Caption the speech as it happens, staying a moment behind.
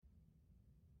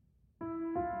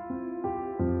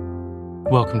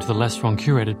Welcome to the Less Wrong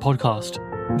Curated podcast.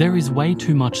 There is way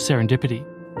too much serendipity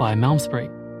by Malmesbury,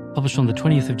 published on the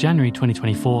 20th of January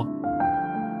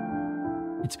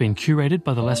 2024. It's been curated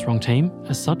by the Less Wrong team.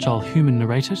 As such, I'll human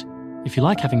narrate it. If you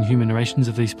like having human narrations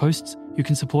of these posts, you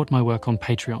can support my work on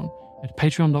Patreon at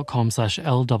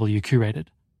patreon.com/lwcurated.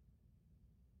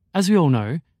 As we all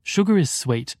know, sugar is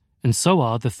sweet, and so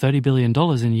are the $30 billion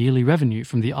in yearly revenue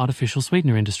from the artificial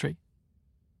sweetener industry.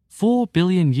 4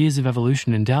 billion years of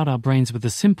evolution endowed our brains with a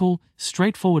simple,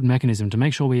 straightforward mechanism to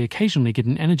make sure we occasionally get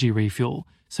an energy refuel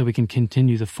so we can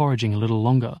continue the foraging a little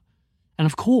longer. And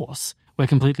of course, we're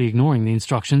completely ignoring the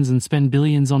instructions and spend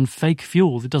billions on fake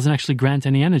fuel that doesn't actually grant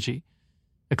any energy.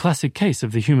 A classic case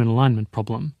of the human alignment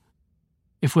problem.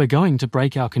 If we're going to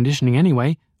break our conditioning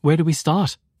anyway, where do we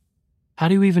start? How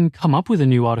do you even come up with a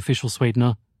new artificial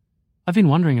sweetener? I've been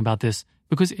wondering about this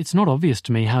because it's not obvious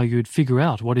to me how you'd figure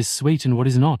out what is sweet and what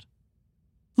is not.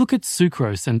 Look at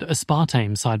sucrose and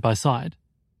aspartame side by side.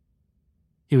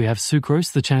 Here we have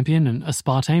sucrose, the champion, and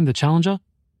aspartame, the challenger.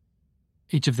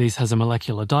 Each of these has a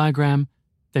molecular diagram.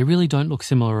 They really don't look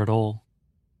similar at all.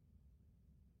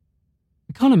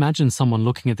 I can't imagine someone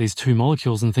looking at these two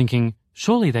molecules and thinking,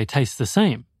 surely they taste the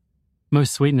same.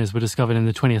 Most sweeteners were discovered in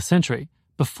the 20th century,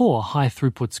 before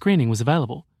high-throughput screening was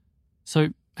available. So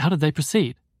how did they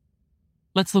proceed?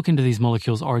 Let's look into these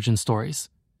molecules' origin stories.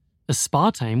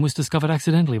 Aspartame was discovered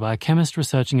accidentally by a chemist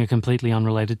researching a completely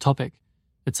unrelated topic.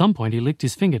 At some point, he licked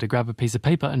his finger to grab a piece of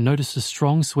paper and noticed a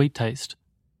strong, sweet taste.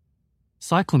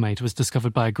 Cyclamate was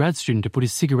discovered by a grad student who put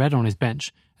his cigarette on his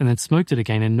bench and then smoked it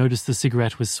again and noticed the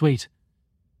cigarette was sweet.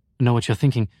 I know what you're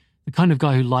thinking. The kind of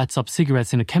guy who lights up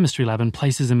cigarettes in a chemistry lab and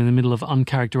places them in the middle of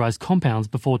uncharacterized compounds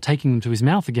before taking them to his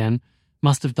mouth again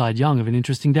must have died young of an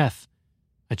interesting death.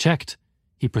 I checked.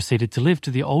 He proceeded to live to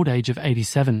the old age of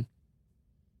 87.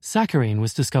 Saccharine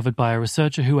was discovered by a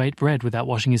researcher who ate bread without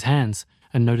washing his hands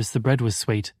and noticed the bread was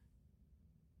sweet.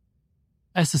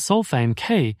 Acesulfame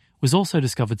K was also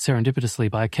discovered serendipitously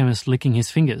by a chemist licking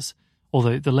his fingers,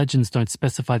 although the legends don't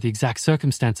specify the exact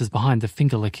circumstances behind the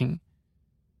finger licking.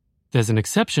 There's an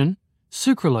exception.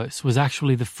 Sucralose was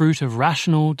actually the fruit of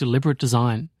rational, deliberate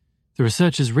design. The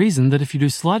researchers reasoned that if you do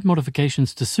slight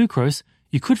modifications to sucrose,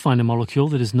 you could find a molecule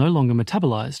that is no longer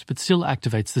metabolized but still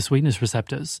activates the sweetness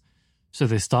receptors. So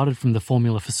they started from the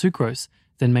formula for sucrose,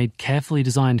 then made carefully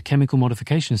designed chemical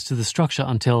modifications to the structure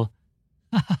until...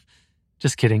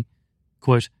 Just kidding.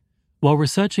 Quote, while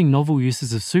researching novel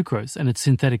uses of sucrose and its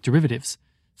synthetic derivatives,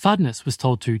 Fadness was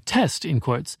told to test, in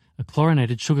quotes, a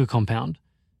chlorinated sugar compound.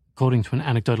 According to an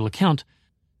anecdotal account,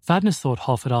 Fadness thought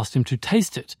Hoff had asked him to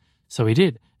taste it, so he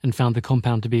did, and found the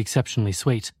compound to be exceptionally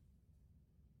sweet.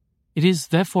 It is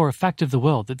therefore a fact of the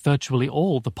world that virtually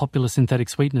all the popular synthetic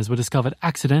sweeteners were discovered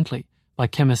accidentally by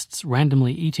chemists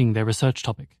randomly eating their research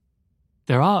topic.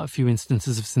 There are a few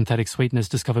instances of synthetic sweeteners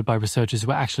discovered by researchers who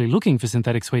were actually looking for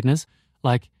synthetic sweeteners,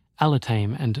 like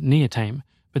allatame and neotame,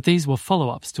 but these were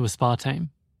follow-ups to aspartame.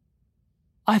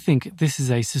 I think this is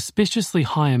a suspiciously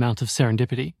high amount of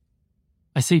serendipity.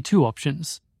 I see two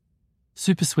options.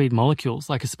 Supersweet molecules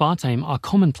like aspartame are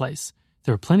commonplace.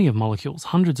 There are plenty of molecules,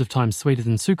 hundreds of times sweeter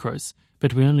than sucrose,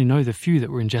 but we only know the few that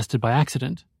were ingested by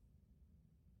accident.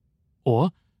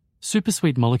 Or,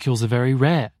 supersweet molecules are very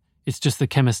rare. It's just that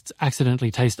chemists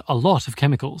accidentally taste a lot of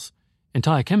chemicals.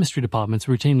 Entire chemistry departments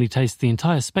routinely taste the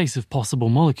entire space of possible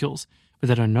molecules, but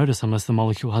they don't notice unless the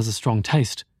molecule has a strong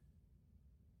taste.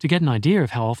 To get an idea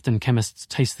of how often chemists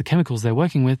taste the chemicals they're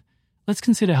working with, let's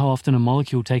consider how often a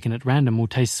molecule taken at random will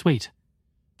taste sweet.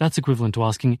 That's equivalent to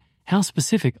asking, how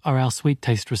specific are our sweet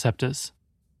taste receptors?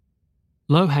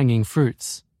 Low-hanging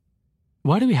fruits.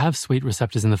 Why do we have sweet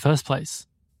receptors in the first place?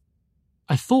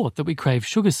 I thought that we crave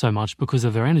sugars so much because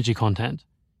of their energy content.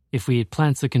 If we eat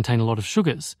plants that contain a lot of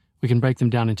sugars, we can break them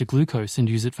down into glucose and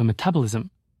use it for metabolism.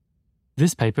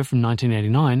 This paper from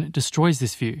 1989 destroys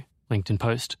this view, linked in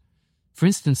post. For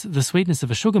instance, the sweetness of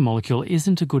a sugar molecule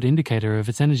isn't a good indicator of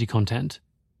its energy content.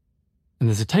 And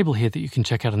there's a table here that you can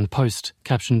check out in the post,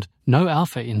 captioned, No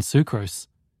Alpha in Sucrose.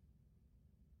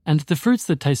 And the fruits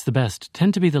that taste the best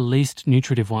tend to be the least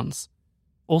nutritive ones.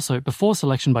 Also, before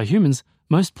selection by humans,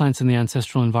 most plants in the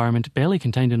ancestral environment barely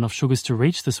contained enough sugars to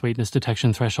reach the sweetness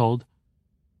detection threshold.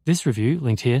 This review,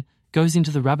 linked here, goes into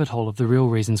the rabbit hole of the real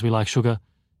reasons we like sugar,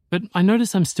 but I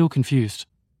notice I'm still confused.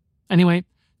 Anyway,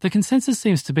 the consensus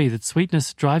seems to be that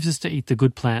sweetness drives us to eat the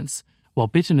good plants, while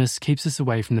bitterness keeps us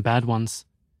away from the bad ones.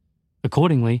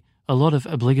 Accordingly, a lot of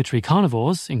obligatory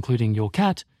carnivores, including your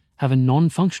cat, have a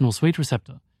non-functional sweet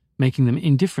receptor, making them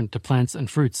indifferent to plants and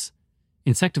fruits.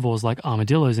 Insectivores like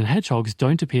armadillos and hedgehogs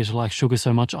don't appear to like sugar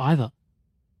so much either.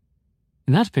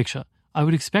 In that picture, I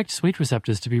would expect sweet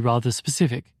receptors to be rather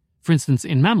specific, For instance,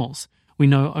 in mammals, we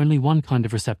know only one kind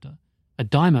of receptor, a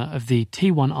dimer of the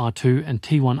T1R2 and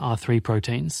T1R3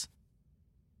 proteins.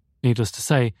 Needless to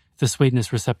say, the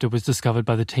sweetness receptor was discovered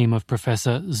by the team of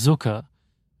Professor Zucker.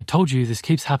 I told you this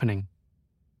keeps happening.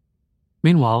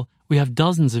 Meanwhile, we have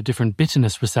dozens of different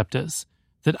bitterness receptors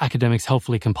that academics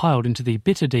helpfully compiled into the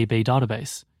BitterDB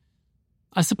database.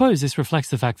 I suppose this reflects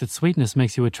the fact that sweetness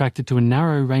makes you attracted to a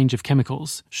narrow range of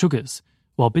chemicals, sugars,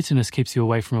 while bitterness keeps you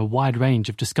away from a wide range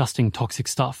of disgusting toxic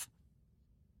stuff.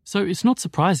 So it's not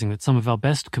surprising that some of our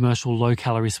best commercial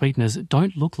low-calorie sweeteners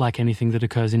don't look like anything that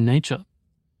occurs in nature.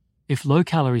 If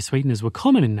low-calorie sweeteners were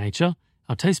common in nature,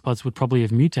 our taste buds would probably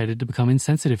have mutated to become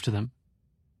insensitive to them.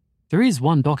 There is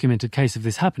one documented case of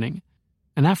this happening.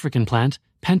 An African plant,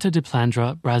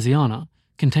 Pentadiplandra brasiliana,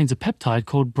 contains a peptide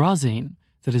called brazine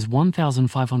that is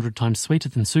 1,500 times sweeter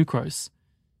than sucrose.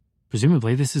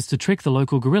 Presumably, this is to trick the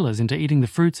local gorillas into eating the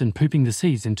fruits and pooping the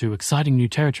seeds into exciting new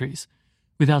territories,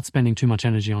 without spending too much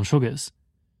energy on sugars.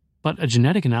 But a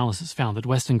genetic analysis found that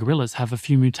Western gorillas have a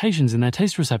few mutations in their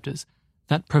taste receptors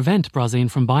that prevent brazine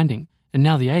from binding, and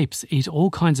now the apes eat all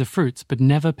kinds of fruits but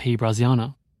never P.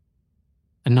 brasiliana.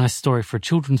 A nice story for a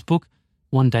children's book.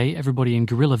 One day, everybody in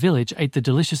Gorilla Village ate the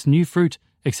delicious new fruit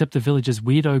except the village's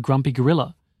weirdo grumpy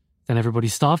gorilla. Then everybody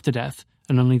starved to death,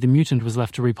 and only the mutant was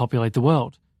left to repopulate the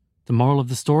world. The moral of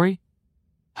the story?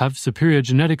 Have superior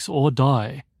genetics or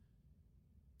die.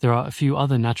 There are a few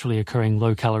other naturally occurring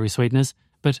low-calorie sweeteners,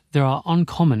 but they are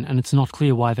uncommon and it's not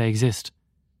clear why they exist.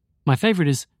 My favourite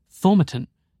is thaumatin,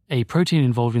 a protein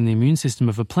involved in the immune system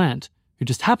of a plant, who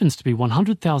just happens to be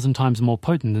 100,000 times more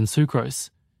potent than sucrose.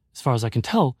 As far as I can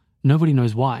tell, nobody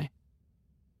knows why.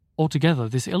 Altogether,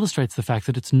 this illustrates the fact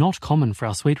that it's not common for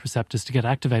our sweet receptors to get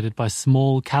activated by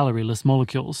small, calorie-less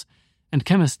molecules, and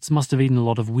chemists must have eaten a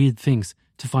lot of weird things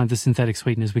to find the synthetic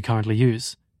sweeteners we currently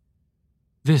use.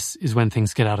 This is when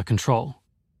things get out of control.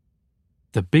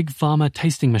 The Big Pharma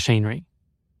tasting machinery.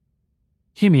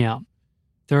 Hear me out.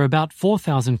 There are about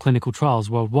 4,000 clinical trials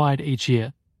worldwide each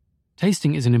year.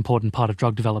 Tasting is an important part of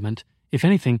drug development. If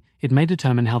anything, it may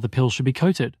determine how the pill should be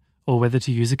coated, or whether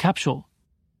to use a capsule.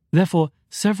 Therefore,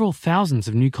 several thousands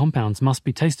of new compounds must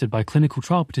be tasted by clinical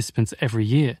trial participants every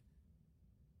year.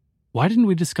 Why didn't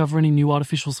we discover any new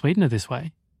artificial sweetener this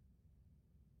way?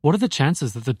 What are the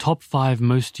chances that the top 5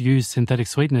 most used synthetic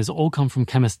sweeteners all come from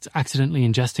chemists accidentally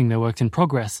ingesting their works in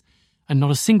progress, and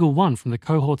not a single one from the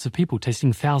cohorts of people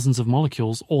tasting thousands of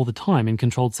molecules all the time in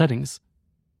controlled settings?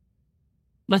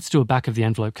 Let's do a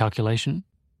back-of-the-envelope calculation.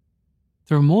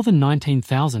 There are more than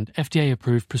 19,000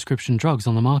 FDA-approved prescription drugs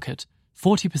on the market,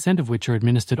 40% of which are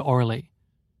administered orally.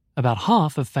 About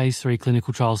half of Phase 3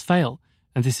 clinical trials fail,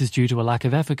 and this is due to a lack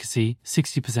of efficacy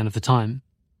 60% of the time.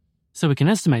 So we can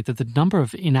estimate that the number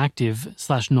of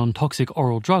inactive/non-toxic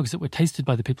oral drugs that were tasted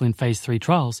by the people in Phase 3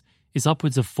 trials is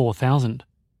upwards of 4,000.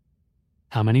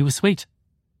 How many were sweet?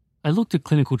 I looked at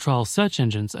clinical trial search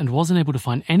engines and wasn't able to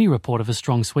find any report of a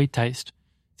strong sweet taste.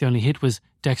 The only hit was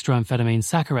dextroamphetamine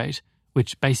saccharate,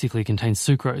 which basically contains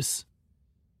sucrose.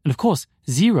 And of course,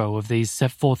 0 of these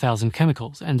 4,000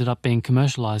 chemicals ended up being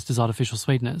commercialized as artificial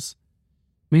sweeteners.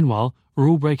 Meanwhile,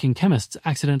 rule-breaking chemists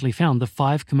accidentally found the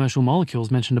 5 commercial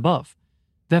molecules mentioned above.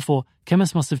 Therefore,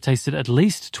 chemists must have tasted at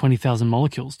least 20,000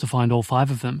 molecules to find all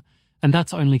 5 of them, and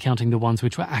that's only counting the ones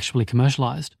which were actually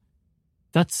commercialized.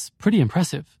 That's pretty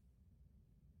impressive.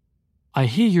 I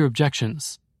hear your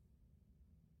objections.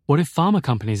 What if pharma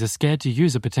companies are scared to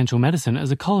use a potential medicine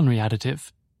as a culinary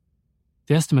additive?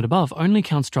 The estimate above only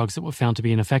counts drugs that were found to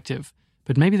be ineffective,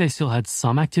 but maybe they still had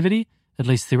some activity, at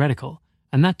least theoretical,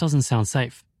 and that doesn't sound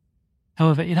safe.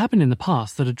 However, it happened in the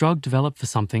past that a drug developed for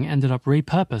something ended up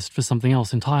repurposed for something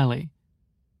else entirely.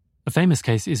 A famous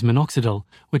case is minoxidil,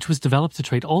 which was developed to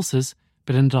treat ulcers,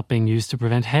 but ended up being used to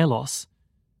prevent hair loss.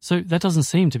 So that doesn't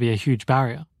seem to be a huge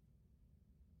barrier.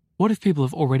 What if people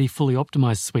have already fully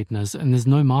optimized sweeteners and there's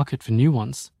no market for new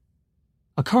ones?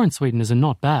 Our current sweeteners are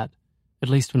not bad. At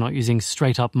least we're not using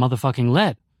straight-up motherfucking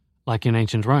lead, like in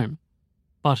ancient Rome.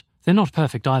 But they're not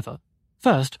perfect either.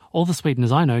 First, all the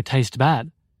sweeteners I know taste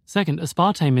bad. Second,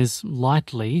 aspartame is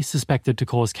lightly suspected to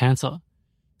cause cancer.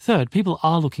 Third, people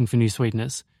are looking for new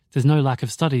sweeteners. There's no lack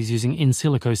of studies using in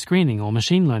silico screening or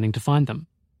machine learning to find them.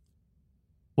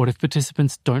 What if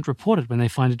participants don't report it when they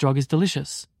find a drug is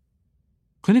delicious?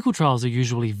 Clinical trials are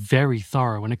usually very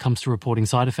thorough when it comes to reporting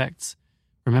side effects.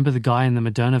 Remember the guy in the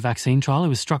Moderna vaccine trial who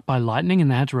was struck by lightning and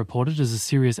they had to report it as a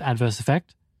serious adverse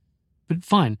effect? But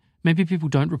fine, maybe people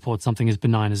don't report something as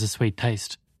benign as a sweet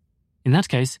taste. In that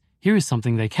case, here is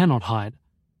something they cannot hide: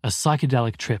 a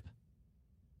psychedelic trip.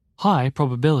 High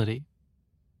probability.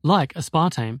 Like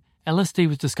aspartame, LSD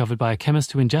was discovered by a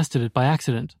chemist who ingested it by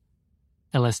accident.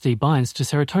 LSD binds to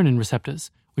serotonin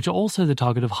receptors, which are also the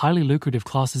target of highly lucrative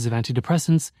classes of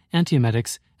antidepressants,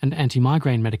 antiemetics, and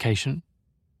anti-migraine medication.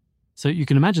 So you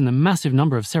can imagine the massive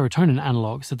number of serotonin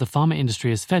analogues that the pharma industry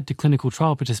has fed to clinical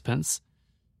trial participants.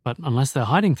 But unless they're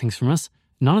hiding things from us,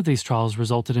 none of these trials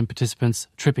resulted in participants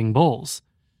tripping balls.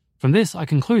 From this, I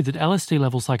conclude that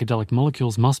LSD-level psychedelic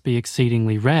molecules must be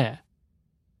exceedingly rare.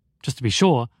 Just to be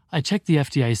sure, I checked the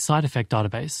FDA's side effect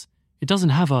database. It doesn't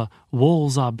have a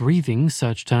 "walls are breathing"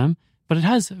 search term, but it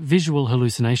has visual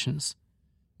hallucinations.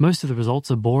 Most of the results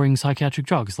are boring psychiatric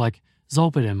drugs like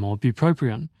zolpidem or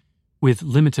bupropion, with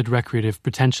limited recreative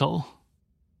potential.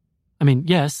 I mean,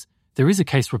 yes, there is a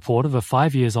case report of a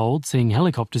 5-year-old seeing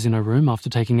helicopters in her room after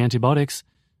taking antibiotics,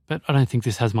 but I don't think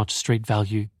this has much street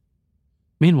value.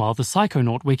 Meanwhile, the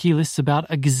Psychonaut wiki lists about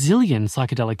a gazillion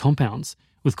psychedelic compounds,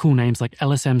 with cool names like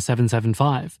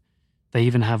LSM-775. They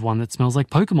even have one that smells like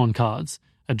Pokemon cards,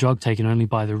 a drug taken only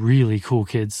by the really cool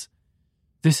kids.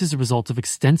 This is a result of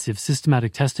extensive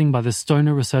systematic testing by the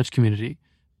stoner research community,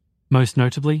 most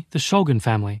notably the Shulgin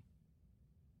family.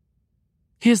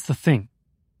 Here's the thing.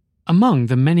 Among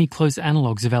the many close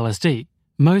analogues of LSD,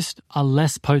 most are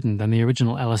less potent than the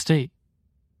original LSD.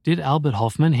 Did Albert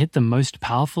Hofmann hit the most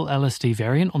powerful LSD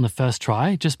variant on the first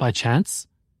try just by chance?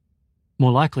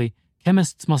 More likely,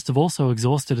 chemists must have also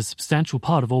exhausted a substantial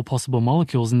part of all possible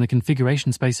molecules in the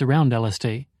configuration space around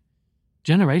LSD.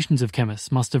 Generations of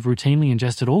chemists must have routinely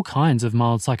ingested all kinds of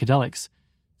mild psychedelics,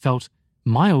 felt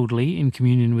mildly in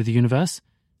communion with the universe,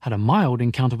 had a mild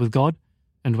encounter with God,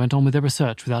 and went on with their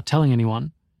research without telling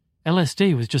anyone.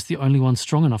 LSD was just the only one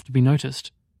strong enough to be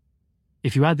noticed.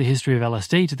 If you add the history of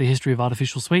LSD to the history of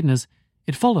artificial sweeteners,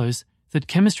 it follows that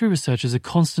chemistry researchers are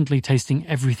constantly tasting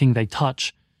everything they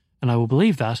touch, and I will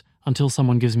believe that until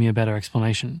someone gives me a better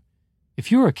explanation.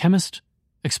 If you're a chemist,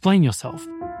 explain yourself.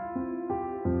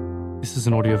 This is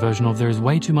an audio version of There Is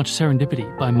Way Too Much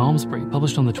Serendipity by Malmesbury,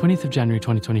 published on the 20th of January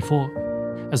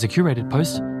 2024. As a curated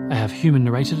post, I have human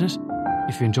narrated it.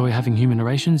 If you enjoy having human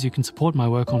narrations, you can support my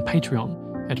work on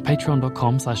Patreon at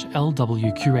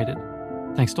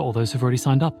patreon.com/lwcurated. Thanks to all those who've already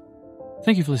signed up.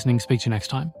 Thank you for listening. Speak to you next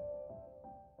time.